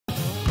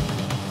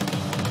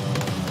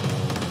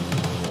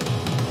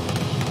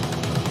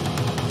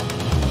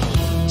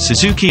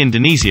Suzuki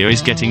Indonesia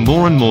is getting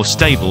more and more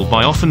stable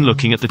by often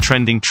looking at the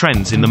trending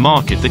trends in the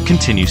market that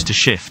continues to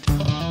shift.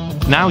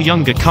 Now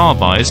younger car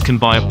buyers can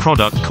buy a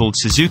product called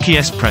Suzuki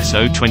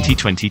Espresso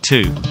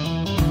 2022.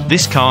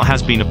 This car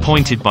has been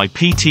appointed by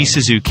PT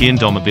Suzuki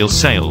Automobile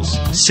Sales,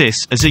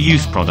 SIS, as a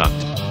youth product.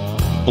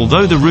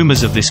 Although the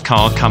rumors of this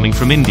car coming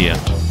from India,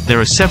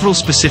 there are several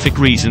specific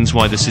reasons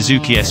why the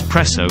Suzuki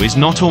Espresso is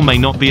not or may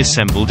not be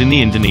assembled in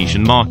the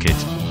Indonesian market.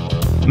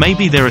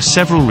 Maybe there are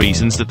several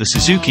reasons that the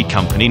Suzuki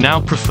company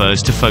now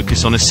prefers to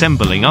focus on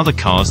assembling other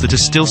cars that are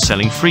still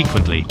selling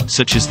frequently,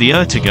 such as the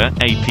Ertiga,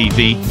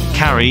 APV,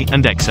 Carry,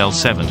 and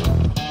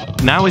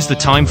XL7. Now is the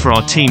time for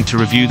our team to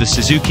review the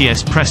Suzuki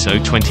Espresso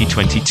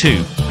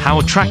 2022. How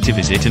attractive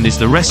is it, and is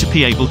the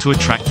recipe able to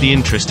attract the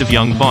interest of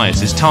young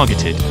buyers as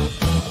targeted?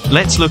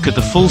 Let's look at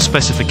the full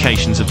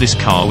specifications of this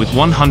car with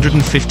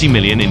 150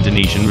 million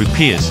Indonesian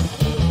rupiahs.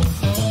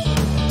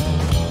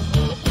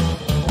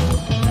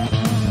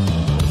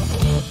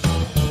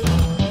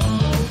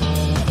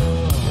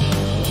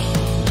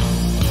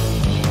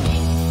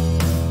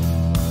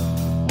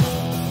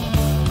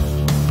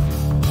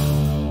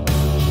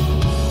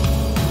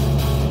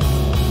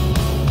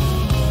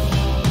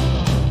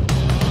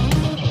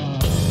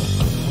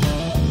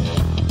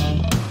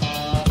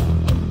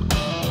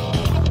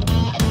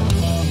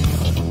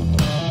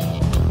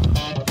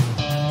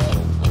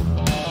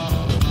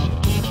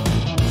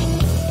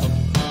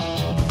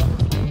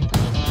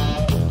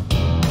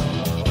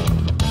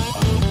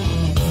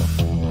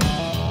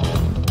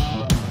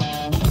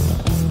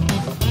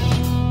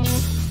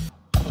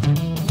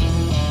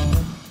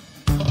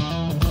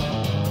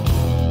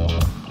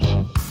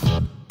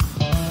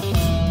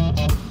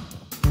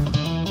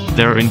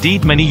 There are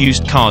indeed many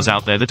used cars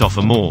out there that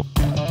offer more.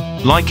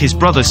 Like his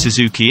brother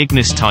Suzuki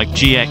Ignis Type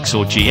GX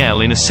or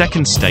GL in a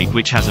second state,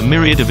 which has a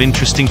myriad of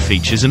interesting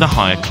features and a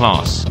higher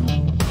class.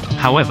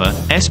 However,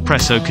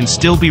 Espresso can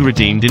still be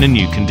redeemed in a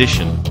new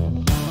condition.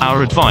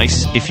 Our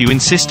advice: if you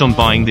insist on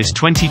buying this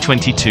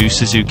 2022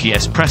 Suzuki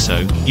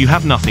Espresso, you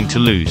have nothing to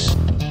lose.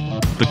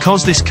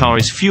 Because this car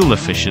is fuel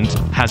efficient,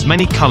 has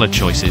many color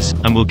choices,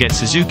 and will get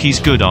Suzuki's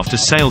good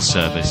after-sales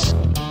service,